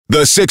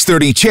The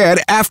 6:30 CHED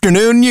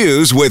Afternoon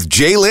News with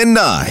Jaylen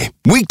Nye.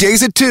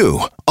 Weekdays at 2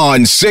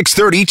 on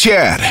 6:30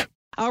 CHED.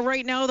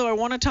 Right now, though, I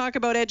want to talk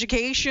about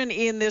education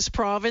in this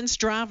province.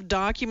 Draft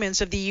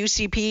documents of the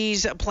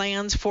UCP's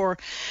plans for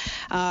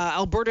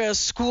Alberta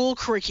school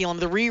curriculum.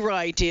 The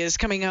rewrite is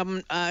coming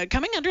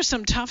under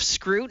some tough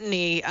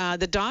scrutiny.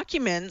 The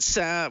documents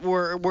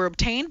were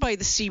obtained by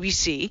the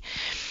CBC.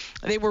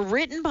 They were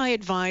written by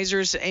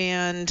advisors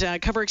and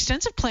cover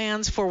extensive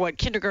plans for what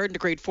kindergarten to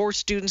grade 4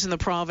 students in the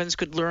province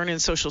could learn in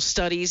social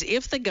studies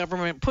if the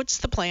government puts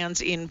the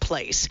plans in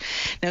place.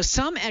 Now,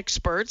 some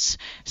experts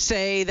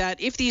say that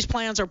if these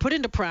plans are put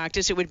into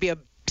practice, it would be a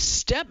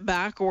step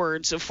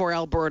backwards for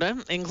Alberta,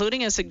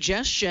 including a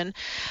suggestion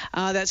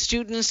that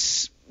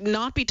students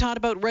not be taught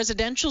about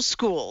residential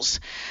schools.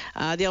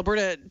 The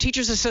Alberta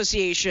Teachers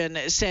Association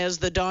says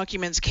the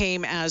documents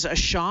came as a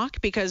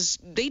shock because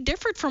they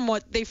differed from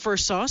what they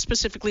first saw,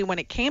 specifically when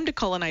it came to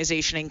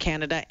colonization in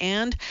Canada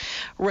and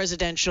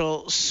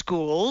residential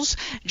schools.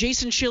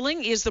 Jason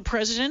Schilling is the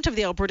president of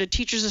the Alberta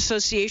Teachers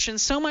Association.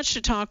 So much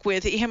to talk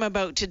with him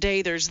about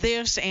today. There's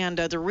this and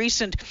the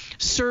recent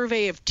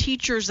survey of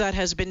teachers that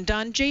has been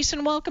done.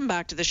 Jason, welcome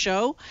back to the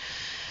show.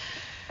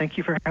 Thank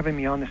you for having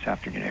me on this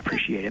afternoon. I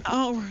appreciate it.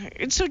 All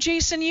right. So,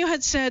 Jason, you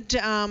had said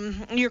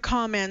your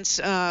comments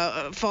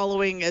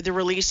following the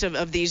release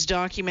of these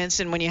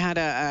documents and when you had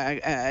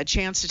a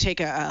chance to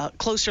take a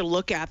closer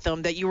look at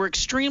them that you were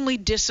extremely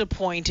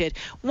disappointed.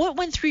 What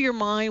went through your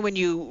mind when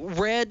you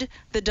read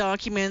the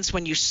documents,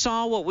 when you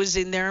saw what was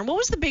in there, and what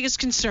was the biggest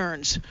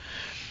concerns?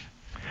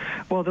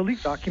 Well, the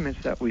leaked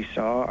documents that we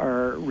saw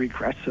are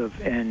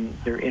regressive and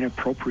they're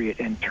inappropriate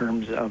in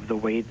terms of the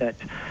way that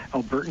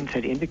Albertans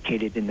had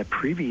indicated in the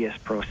previous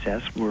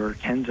process, where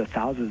tens of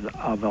thousands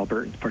of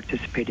Albertans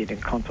participated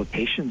in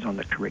consultations on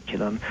the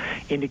curriculum,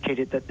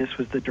 indicated that this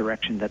was the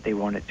direction that they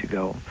wanted to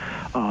go.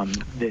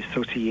 The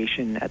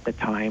association at the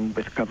time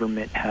with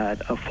government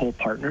had a full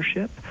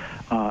partnership,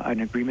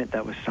 an agreement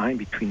that was signed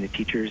between the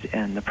teachers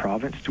and the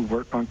province to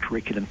work on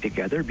curriculum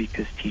together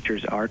because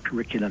teachers are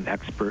curriculum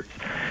experts.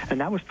 And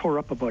that was tore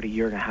up about a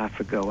year and a half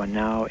ago, and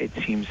now it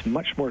seems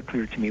much more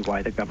clear to me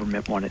why the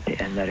government wanted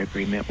to end that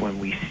agreement when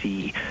we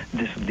see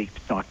this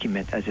leaked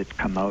document as it's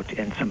come out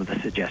and some of the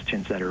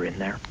suggestions that are in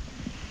there.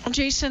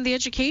 Jason, the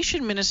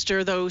education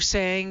minister, though,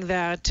 saying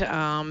that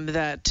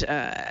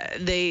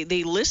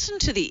they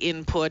listened to the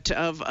input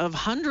of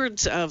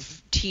hundreds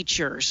of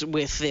teachers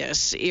with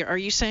this. Are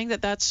you saying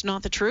that that's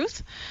not the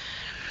truth?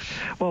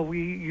 Well,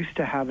 we used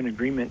to have an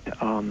agreement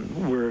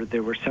where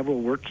there were several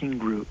working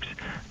groups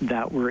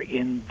that were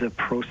in the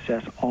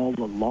process all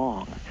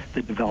along,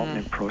 the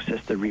development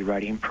process, the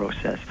rewriting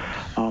process.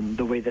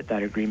 The way that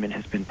agreement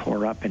has been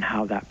tore up and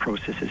how that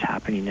process is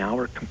happening now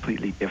are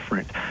completely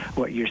different.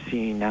 What you're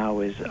seeing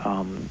now is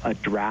a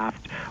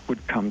draft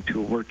would come to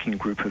a working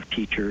group of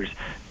teachers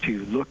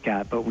to look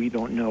at, but we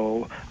don't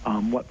know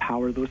what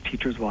power those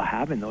teachers will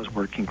have in those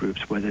working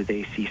groups, whether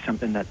they see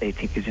something that they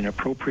think is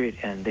inappropriate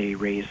and they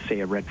raise, say,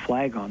 a red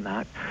flag on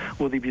that.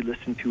 Will they be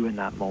listened to in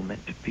that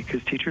moment?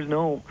 Because teachers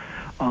know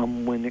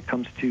when it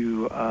comes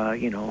to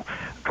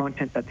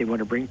content that they want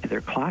to bring to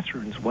their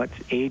classrooms, what's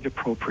age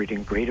appropriate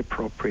and grade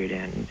appropriate,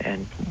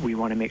 and we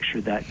want to make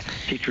sure that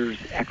teachers'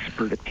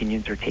 expert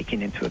opinions are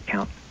taken into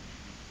account.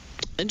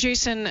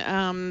 Jason,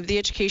 the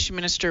education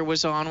minister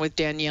was on with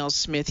Danielle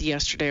Smith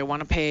yesterday. I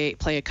want to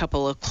play a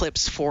couple of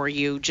clips for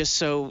you just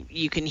so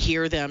you can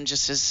hear them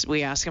just as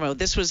we ask about.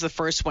 This was the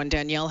first one.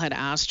 Danielle had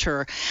asked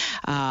her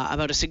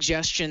about a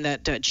suggestion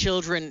that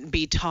children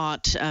be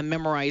taught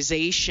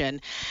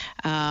memorization,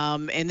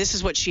 and this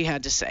is what she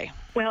had to say.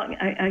 Well,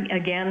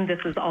 again, this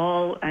is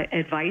all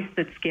advice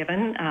that's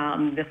given.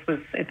 This was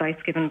advice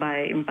given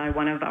by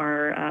one of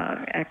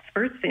our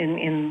experts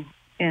and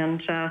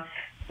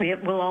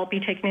it will all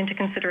be taken into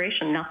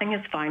consideration. Nothing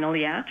is final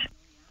yet.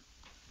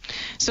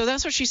 So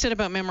that's what she said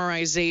about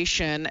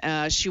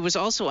memorization. She was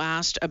also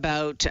asked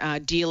about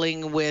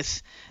dealing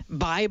with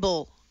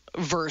Bible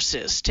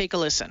verses. Take a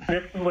listen.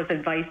 This was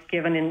advice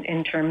given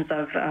in terms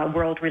of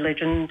world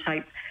religion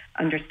type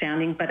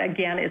understanding. But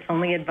again, it's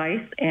only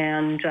advice,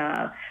 and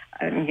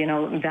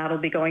that'll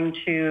be going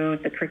to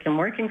the curriculum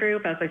working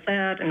group, as I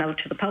said, and out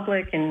to the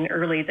public in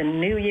early the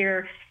new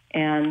year,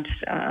 and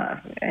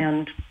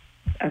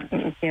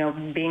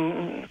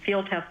being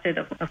field tested,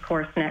 of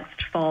course,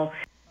 next fall.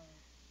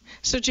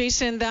 So,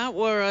 Jason, that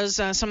was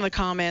some of the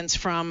comments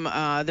from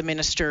the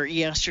minister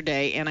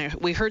yesterday, and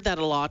we heard that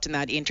a lot in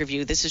that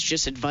interview. This is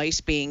just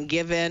advice being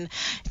given.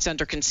 It's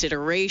under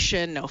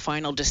consideration. No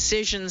final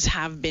decisions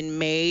have been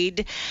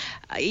made.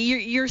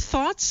 Your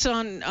thoughts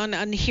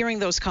on hearing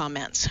those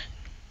comments?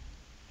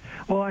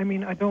 Well, I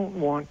mean, I don't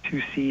want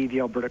to see the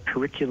Alberta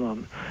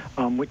curriculum,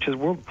 which is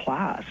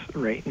world-class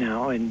right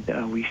now,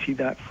 and we see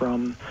that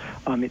from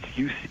its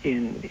use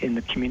in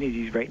the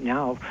communities right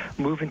now,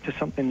 move into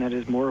something that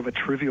is more of a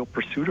trivial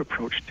pursuit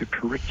approach to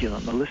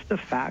curriculum. A list of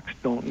facts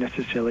don't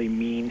necessarily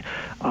mean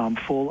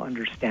full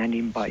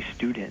understanding by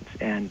students,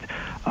 and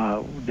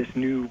this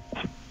new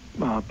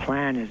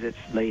plan as it's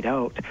laid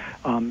out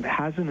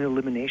has an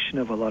elimination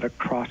of a lot of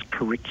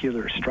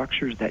cross-curricular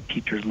structures that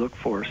teachers look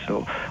for.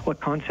 So what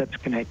concepts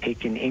can I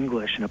take in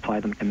English and apply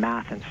them to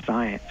math and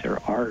science or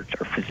art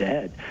or phys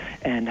ed?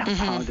 And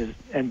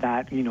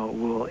that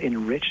will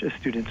enrich a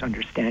student's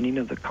understanding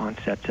of the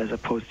concepts as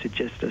opposed to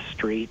just a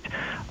straight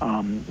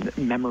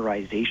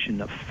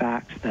memorization of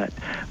facts that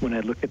when I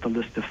look at the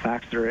list of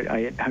facts there,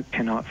 I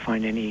cannot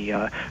find any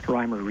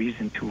rhyme or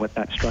reason to what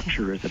that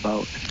structure is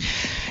about.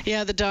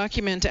 Yeah, the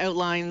document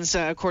outlines,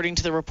 according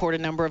to the report, a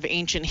number of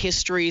ancient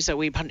histories that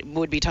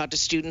would be taught to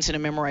students in a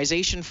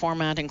memorization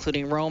format,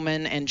 including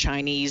Roman and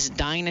Chinese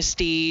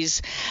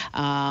dynasties.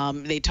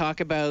 They talk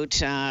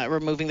about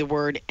removing the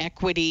word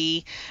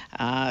equity,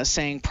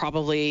 saying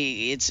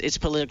probably it's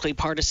politically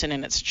partisan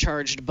and it's a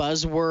charged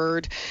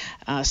buzzword,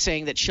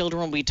 saying that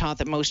children will be taught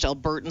that most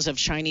Albertans of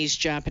Chinese,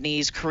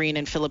 Japanese, Korean,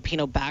 and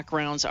Filipino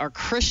backgrounds are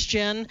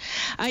Christian.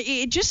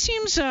 It just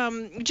seems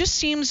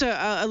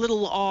a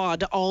little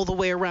odd all the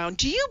way around.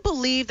 Do you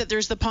believe that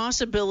there's the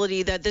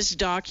possibility that this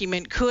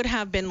document could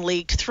have been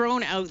leaked,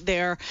 thrown out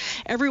there,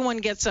 everyone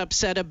gets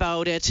upset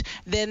about it,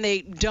 then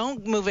they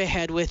don't move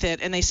ahead with it,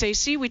 and they say,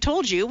 see, we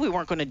told you we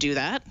weren't going to do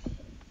that?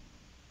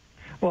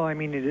 Well, I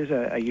mean, it is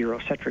a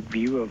Eurocentric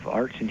view of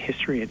arts and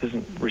history. It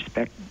doesn't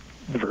respect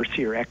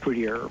diversity or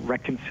equity or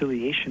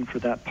reconciliation for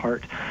that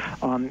part.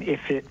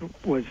 If it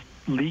was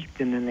leaked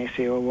and then they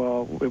say, oh,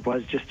 well, it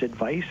was just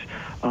advice,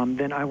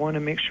 then I want to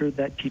make sure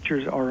that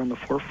teachers are on the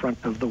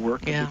forefront of the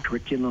work of the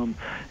curriculum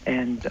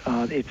and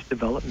its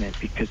development,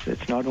 because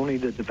it's not only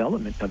the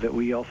development of it,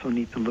 we also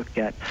need to look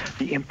at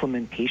the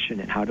implementation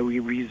and how do we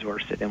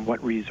resource it and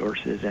what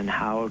resources and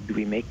how do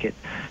we make it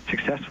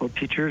successful.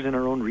 Teachers in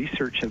our own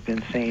research have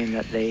been saying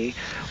that they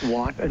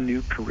want a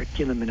new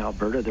curriculum in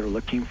Alberta. They're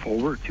looking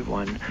forward to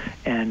one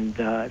and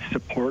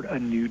support a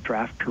new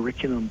draft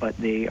curriculum, but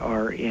they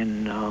are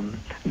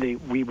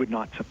we would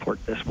not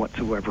support this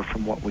whatsoever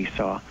from what we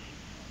saw.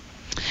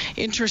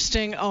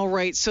 Interesting. All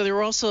right. So there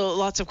were also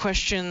lots of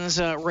questions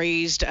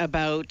raised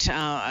about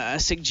a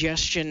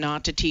suggestion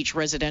not to teach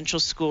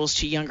residential schools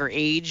to younger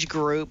age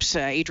groups.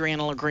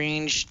 Adriana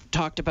LaGrange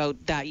talked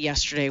about that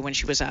yesterday when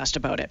she was asked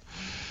about it.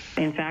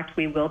 In fact,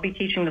 we will be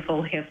teaching the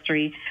full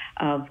history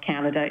of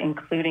Canada,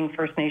 including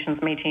First Nations,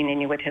 Métis, and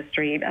Inuit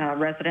history.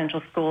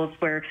 Residential schools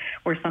were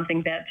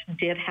something that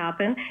did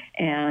happen,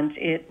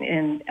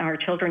 and our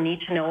children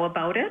need to know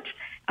about it.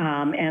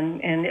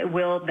 And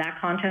that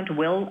content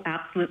will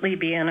absolutely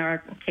be in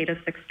our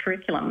K-6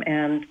 curriculum,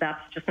 and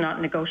that's just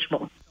not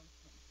negotiable.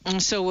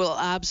 So we'll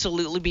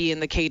absolutely be in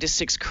the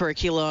K-6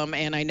 curriculum,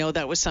 and I know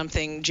that was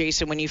something,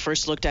 Jason, when you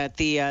first looked at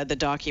the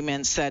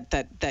documents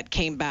that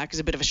came back as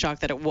a bit of a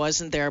shock that it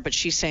wasn't there, but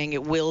she's saying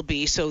it will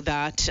be. So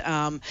that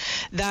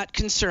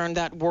concern,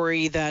 that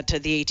worry that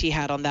the AT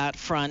had on that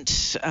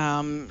front,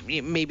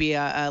 maybe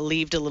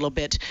alleviated a little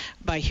bit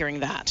by hearing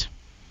that.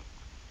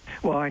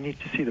 Well, I need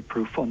to see the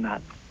proof on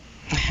that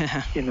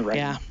in the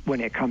writing when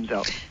it comes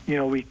out.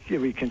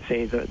 We can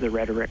say the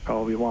rhetoric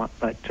all we want,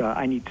 but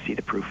I need to see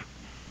the proof.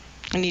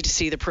 I need to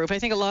see the proof. I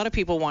think a lot of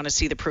people want to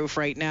see the proof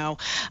right now,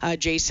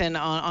 Jason,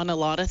 on a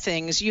lot of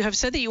things. You have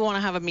said that you want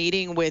to have a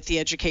meeting with the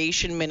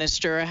education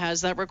minister.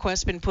 Has that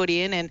request been put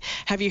in, and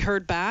have you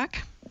heard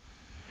back?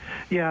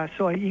 Yeah,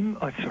 so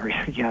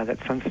that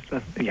sounds,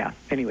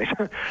 anyways,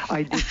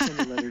 I did send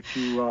a letter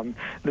to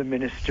the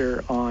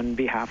minister on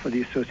behalf of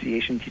the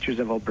Association of Teachers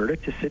of Alberta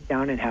to sit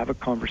down and have a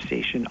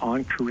conversation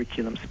on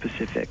curriculum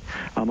specific.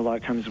 A lot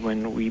of times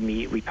when we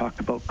meet, we talk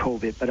about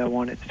COVID, but I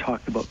wanted to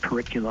talk about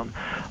curriculum.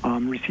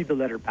 Received a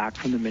letter back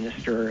from the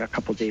minister a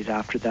couple days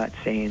after that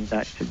saying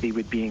that they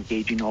would be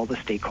engaging all the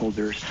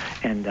stakeholders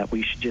and that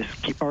we should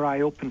just keep our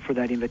eye open for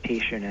that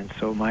invitation. And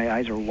so my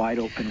eyes are wide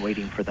open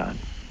waiting for that.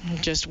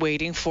 Just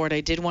waiting for it.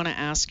 I did want to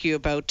ask you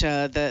about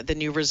the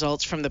new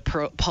results from the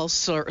Pulse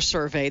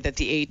survey that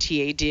the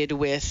ATA did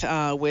with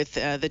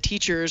the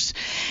teachers.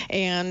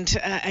 And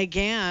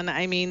again,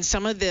 I mean,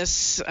 some of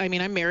this, I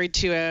mean, I'm married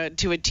to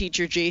a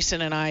teacher,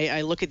 Jason, and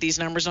I look at these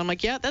numbers and I'm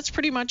like, yeah, that's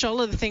pretty much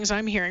all of the things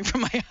I'm hearing from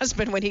my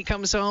husband when he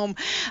comes home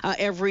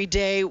every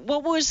day.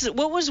 What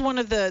was one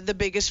of the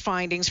biggest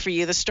findings for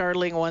you, the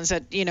startling ones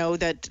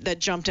that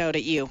jumped out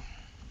at you?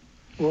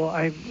 Well,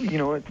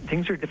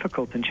 things are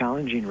difficult and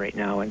challenging right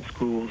now in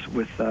schools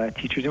with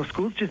teachers.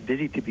 School's just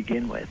busy to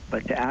begin with,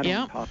 but to add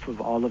on top of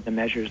all of the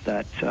measures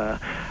that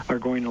are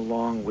going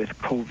along with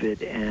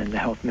COVID and the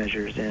health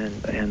measures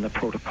and the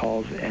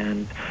protocols,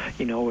 and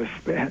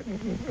if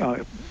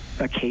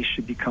a case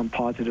should become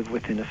positive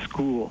within a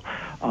school,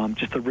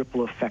 just the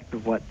ripple effect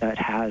of what that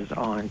has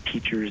on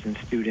teachers and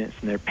students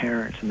and their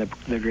parents and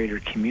the greater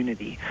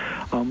community.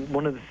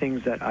 One of the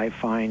things that I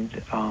find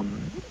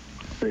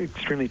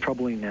extremely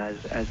troubling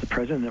as the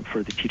president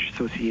for the Teacher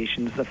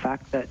Association is the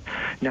fact that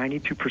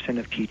 92%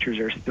 of teachers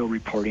are still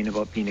reporting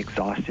about being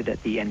exhausted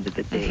at the end of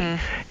the day.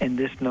 Mm-hmm. And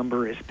this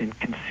number has been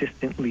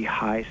consistently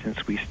high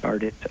since we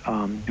started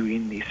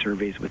doing these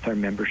surveys with our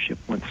membership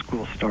when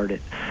school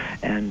started.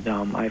 And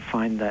I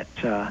find that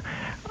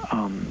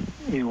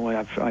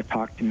I've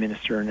talked to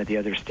Minister and the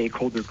other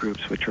stakeholder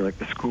groups, which are like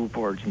the school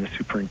boards and the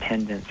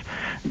superintendents,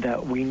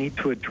 that we need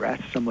to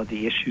address some of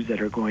the issues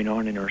that are going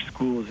on in our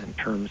schools in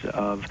terms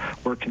of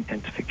work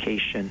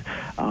intensification,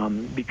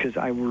 because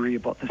I worry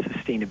about the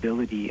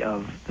sustainability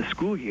of the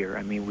school year.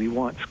 I mean, we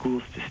want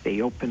schools to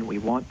stay open, we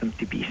want them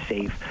to be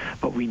safe,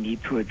 but we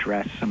need to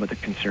address some of the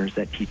concerns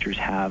that teachers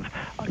have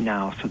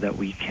now so that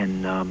we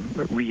can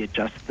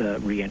readjust the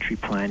reentry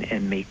plan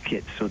and make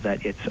it so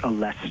that it's a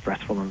less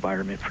stressful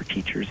environment for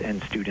teachers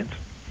and students.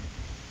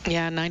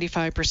 Yeah,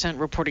 95%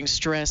 reporting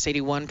stress,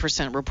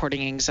 81%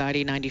 reporting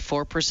anxiety,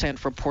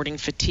 94% reporting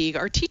fatigue.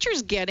 Are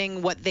teachers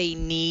getting what they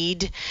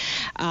need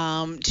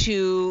as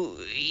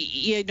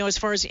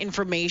far as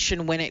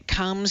information when it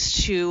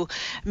comes to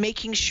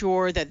making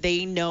sure that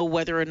they know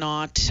whether or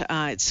not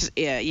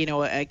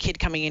a kid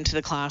coming into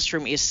the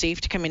classroom is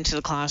safe to come into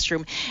the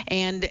classroom?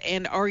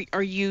 And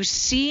are you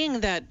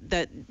seeing that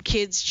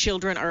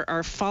children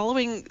are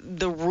following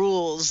the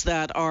rules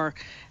that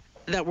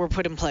were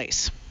put in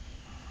place?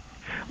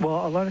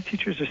 Well, a lot of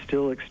teachers are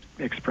still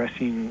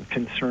expressing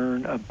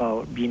concern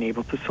about being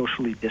able to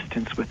socially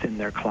distance within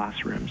their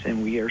classrooms,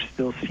 and we are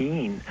still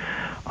seeing,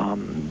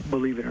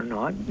 believe it or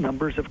not,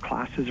 numbers of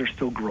classes are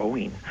still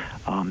growing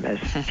as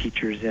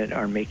teachers that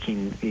are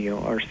making,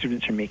 our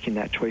students are making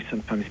that choice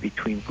sometimes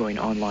between going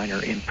online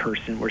or in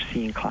person. We're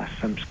seeing class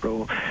size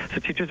grow. So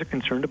teachers are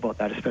concerned about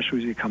that, especially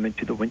as we come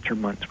into the winter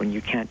months when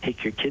you can't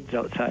take your kids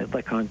outside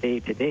like on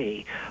day to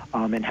day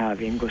and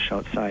have English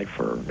outside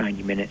for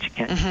 90 minutes. You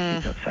can't take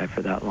kids outside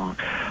for that long.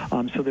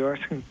 So there are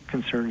some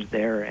concerns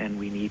there, and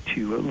we need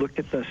to look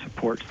at the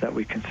supports that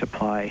we can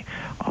supply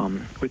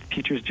with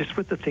teachers, just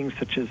with the things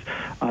such as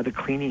the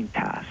cleaning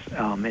tasks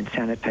and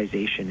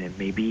sanitization, and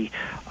maybe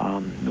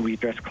we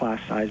address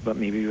class size, but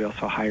maybe we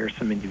also hire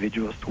some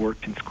individuals to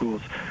work in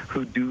schools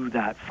who do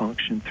that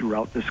function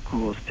throughout the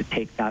schools to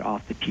take that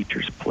off the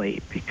teacher's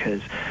plate,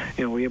 because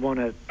we want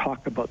to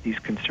talk about these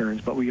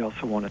concerns, but we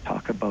also want to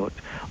talk about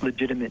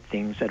legitimate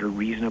things that are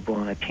reasonable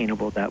and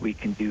attainable that we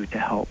can do to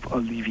help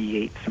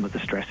alleviate some of the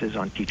stresses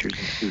on teachers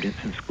and students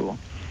in school.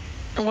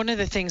 One of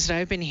the things that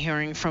I've been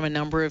hearing from a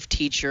number of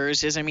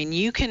teachers is,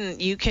 you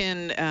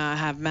can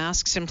have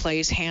masks in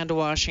place, hand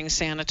washing,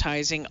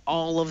 sanitizing,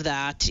 all of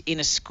that in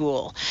a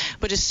school.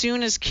 But as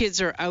soon as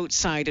kids are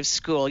outside of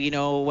school,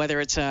 whether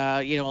it's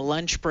a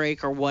lunch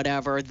break or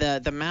whatever,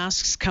 the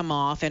masks come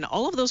off, and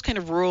all of those kind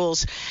of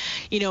rules,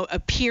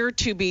 appear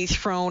to be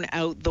thrown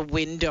out the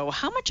window.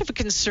 How much of a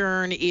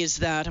concern is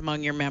that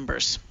among your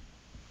members?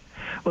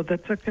 Well,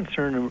 that's a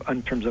concern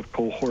in terms of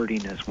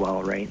cohorting as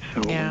well, right?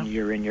 So when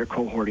you're in your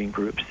cohorting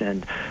groups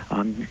and,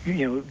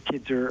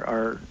 kids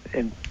are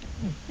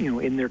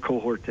in their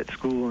cohorts at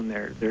school and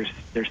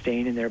they're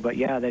staying in there. But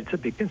yeah, that's a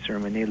big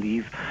concern when they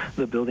leave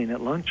the building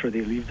at lunch or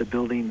they leave the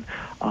building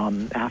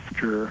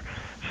after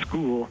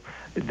school.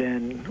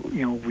 Then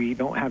we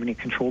don't have any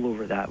control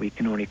over that. We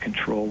can only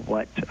control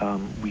what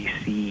we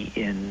see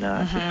in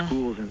the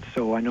schools. And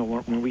so I know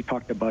when we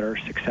talked about our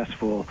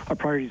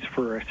priorities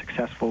for a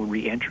successful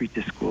reentry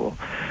to school,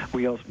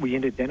 we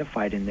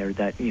identified in there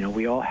that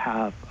we all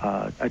have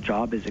a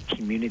job as a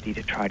community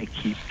to try to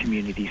keep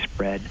community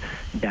spread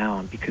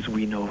down, because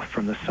we know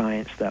from the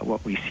science that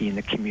what we see in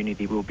the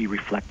community will be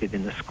reflected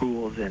in the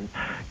schools. And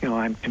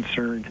I'm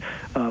concerned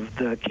of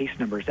the case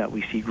numbers that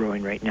we see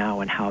growing right now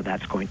and how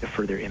that's going to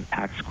further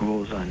impact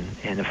schools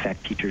and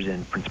affect teachers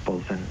and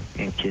principals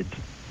and kids.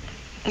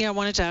 Yeah, I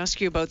wanted to ask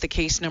you about the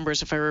case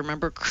numbers. If I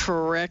remember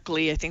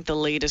correctly, I think the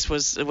latest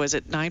was it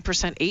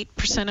 9%,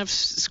 8% of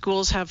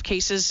schools have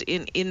cases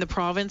in the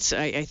province.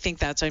 I think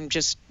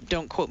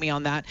don't quote me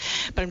on that,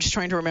 but I'm just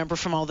trying to remember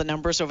from all the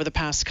numbers over the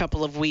past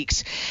couple of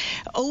weeks.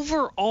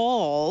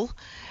 Overall,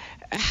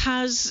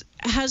 has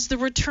the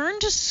return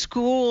to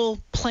school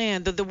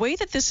plan, the way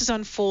that this has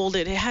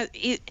unfolded, has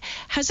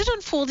it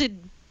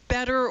unfolded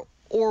better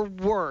or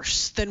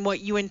worse than what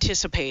you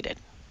anticipated?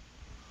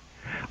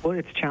 Well,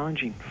 it's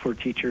challenging for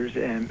teachers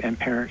and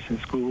parents in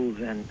schools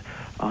and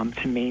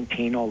to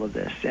maintain all of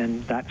this.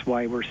 And that's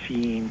why we're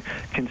seeing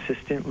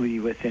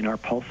consistently within our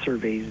pulse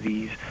surveys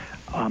these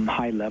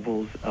high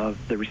levels of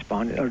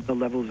the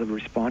levels of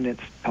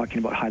respondents talking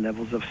about high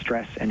levels of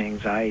stress and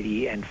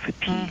anxiety and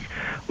fatigue.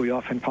 We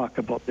often talk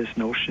about this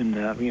notion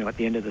of, at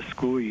the end of the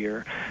school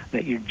year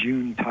that you're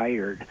June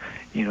tired,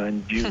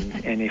 in June.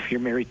 And if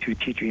you're married to a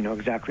teacher, you know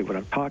exactly what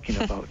I'm talking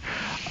about.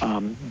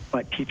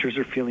 But teachers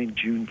are feeling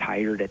June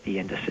tired at the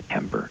end of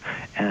September,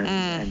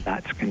 and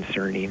that's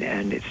concerning.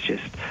 And it's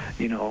just,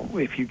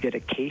 if you get a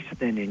case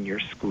then in your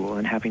school,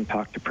 and having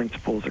talked to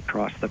principals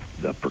across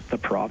the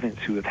province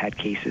who have had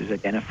cases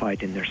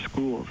identified in their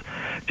schools,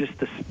 just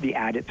the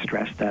added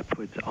stress that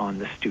puts on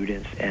the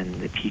students and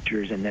the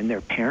teachers and then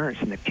their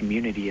parents and the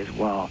community as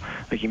well.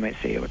 Like you might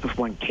say, it was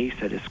one case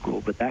at a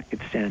school, but that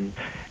could send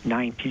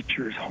 9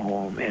 teachers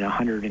home and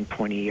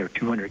 120 or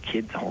 200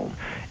 kids home.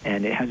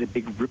 And it has a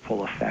big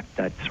ripple effect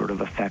that sort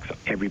of affects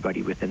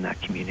everybody within that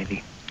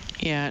community.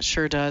 Yeah, it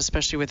sure does,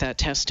 especially with that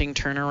testing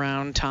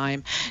turnaround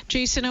time.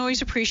 Jason, I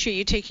always appreciate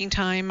you taking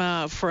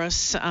time for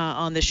us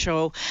on the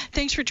show.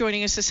 Thanks for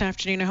joining us this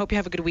afternoon. I hope you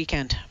have a good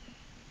weekend.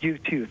 You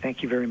too.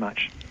 Thank you very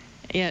much.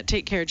 Yeah,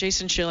 take care.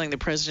 Jason Schilling, the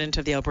president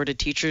of the Alberta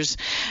Teachers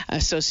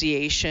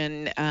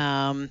Association,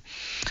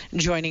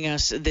 joining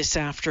us this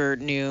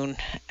afternoon.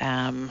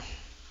 Yeah,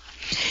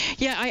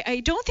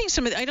 I don't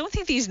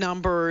think these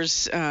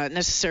numbers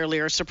necessarily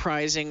are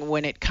surprising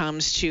when it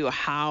comes to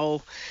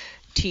how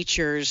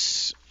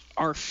teachers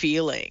are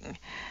feeling.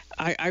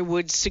 I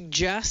would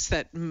suggest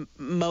that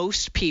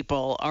most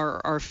people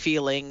are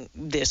feeling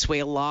this way.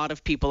 A lot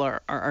of people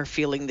are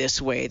feeling this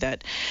way,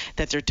 that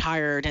they're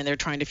tired and they're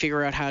trying to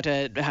figure out how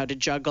to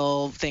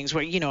juggle things.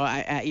 Where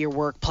at your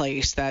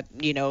workplace, that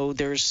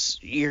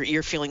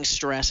you're feeling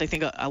stress. I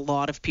think a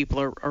lot of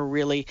people are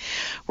really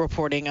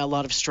reporting a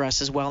lot of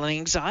stress as well, and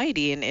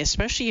anxiety, and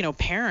especially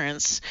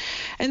parents.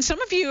 And some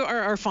of you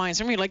are fine.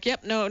 Some of you are like,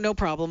 yep, no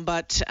problem.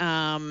 But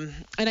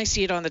and I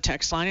see it on the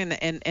text line,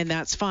 and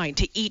that's fine.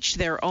 To each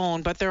their own.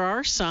 But there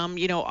are some,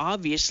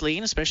 obviously,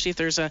 and especially if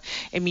there's a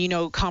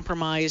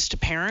immunocompromised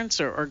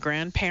parents or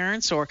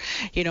grandparents, or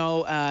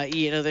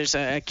there's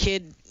a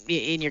kid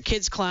in your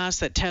kid's class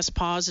that tests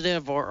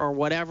positive or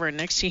whatever, and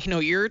next thing you know,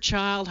 your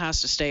child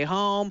has to stay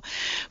home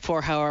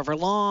for however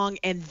long,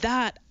 and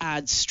that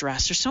adds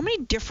stress. There's so many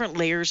different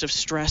layers of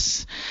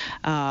stress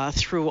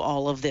through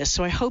all of this.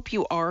 So I hope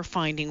you are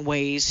finding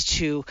ways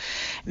to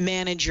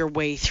manage your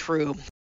way through.